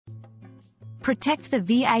Protect the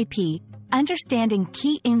VIP, understanding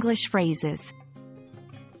key English phrases.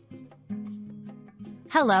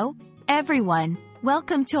 Hello, everyone.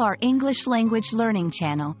 Welcome to our English language learning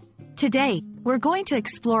channel. Today, we're going to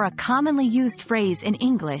explore a commonly used phrase in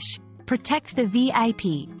English, protect the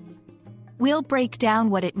VIP. We'll break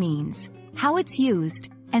down what it means, how it's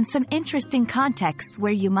used, and some interesting contexts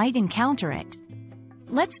where you might encounter it.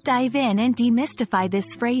 Let's dive in and demystify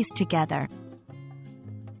this phrase together.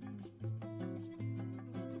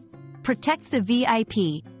 Protect the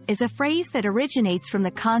VIP is a phrase that originates from the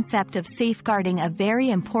concept of safeguarding a very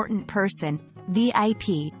important person,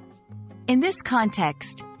 VIP. In this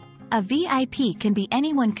context, a VIP can be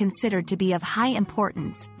anyone considered to be of high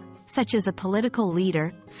importance, such as a political leader,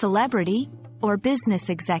 celebrity, or business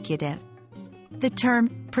executive. The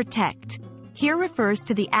term, protect, here refers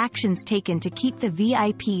to the actions taken to keep the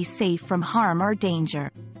VIP safe from harm or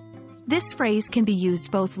danger. This phrase can be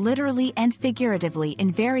used both literally and figuratively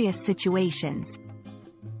in various situations.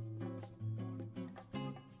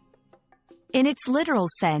 In its literal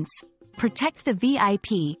sense, protect the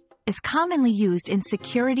VIP is commonly used in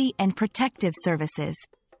security and protective services.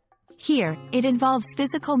 Here, it involves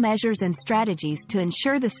physical measures and strategies to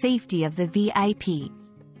ensure the safety of the VIP.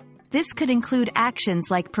 This could include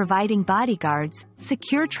actions like providing bodyguards,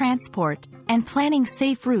 secure transport, and planning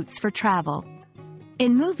safe routes for travel.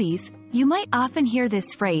 In movies, you might often hear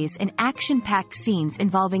this phrase in action-packed scenes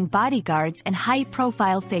involving bodyguards and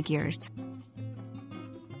high-profile figures.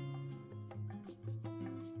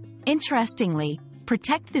 Interestingly,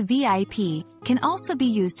 protect the VIP can also be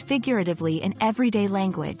used figuratively in everyday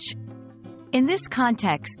language. In this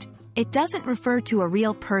context, it doesn't refer to a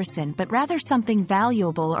real person but rather something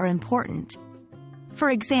valuable or important. For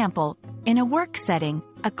example, in a work setting,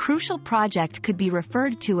 a crucial project could be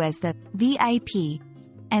referred to as the VIP,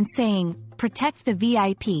 and saying, protect the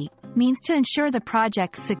VIP, means to ensure the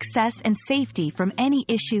project's success and safety from any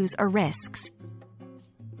issues or risks.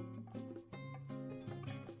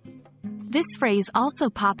 This phrase also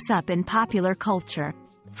pops up in popular culture.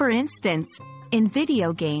 For instance, in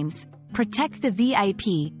video games, protect the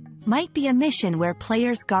VIP might be a mission where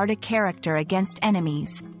players guard a character against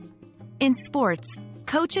enemies. In sports,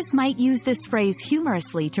 coaches might use this phrase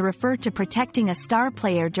humorously to refer to protecting a star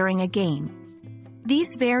player during a game.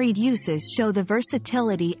 These varied uses show the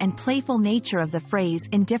versatility and playful nature of the phrase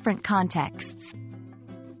in different contexts.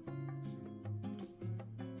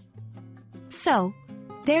 So,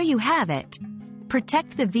 there you have it.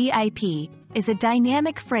 Protect the VIP is a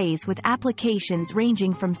dynamic phrase with applications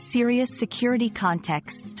ranging from serious security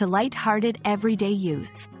contexts to light-hearted everyday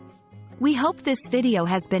use. We hope this video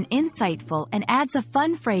has been insightful and adds a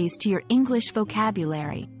fun phrase to your English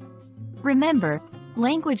vocabulary. Remember,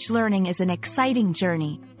 language learning is an exciting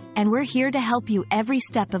journey, and we're here to help you every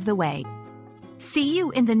step of the way. See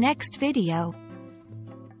you in the next video.